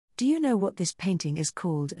Do you know what this painting is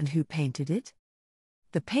called and who painted it?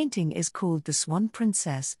 The painting is called The Swan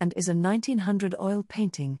Princess and is a 1900 oil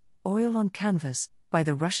painting, oil on canvas, by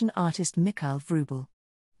the Russian artist Mikhail Vrubel.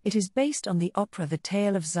 It is based on the opera The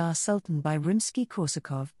Tale of Tsar Sultan by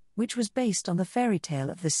Rimsky-Korsakov, which was based on the fairy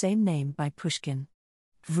tale of the same name by Pushkin.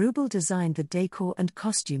 Vrubel designed the decor and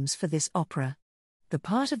costumes for this opera. The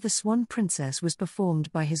part of the Swan Princess was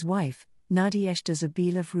performed by his wife, Nadezhda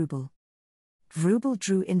Zabela-Vrubel. Vrubel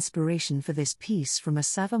drew inspiration for this piece from a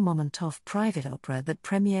Savva Mamontov private opera that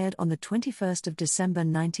premiered on the 21st of December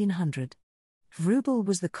 1900. Vrubel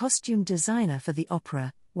was the costume designer for the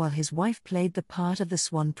opera, while his wife played the part of the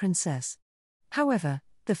Swan Princess. However,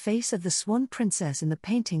 the face of the Swan Princess in the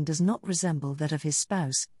painting does not resemble that of his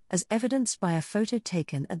spouse, as evidenced by a photo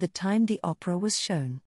taken at the time the opera was shown.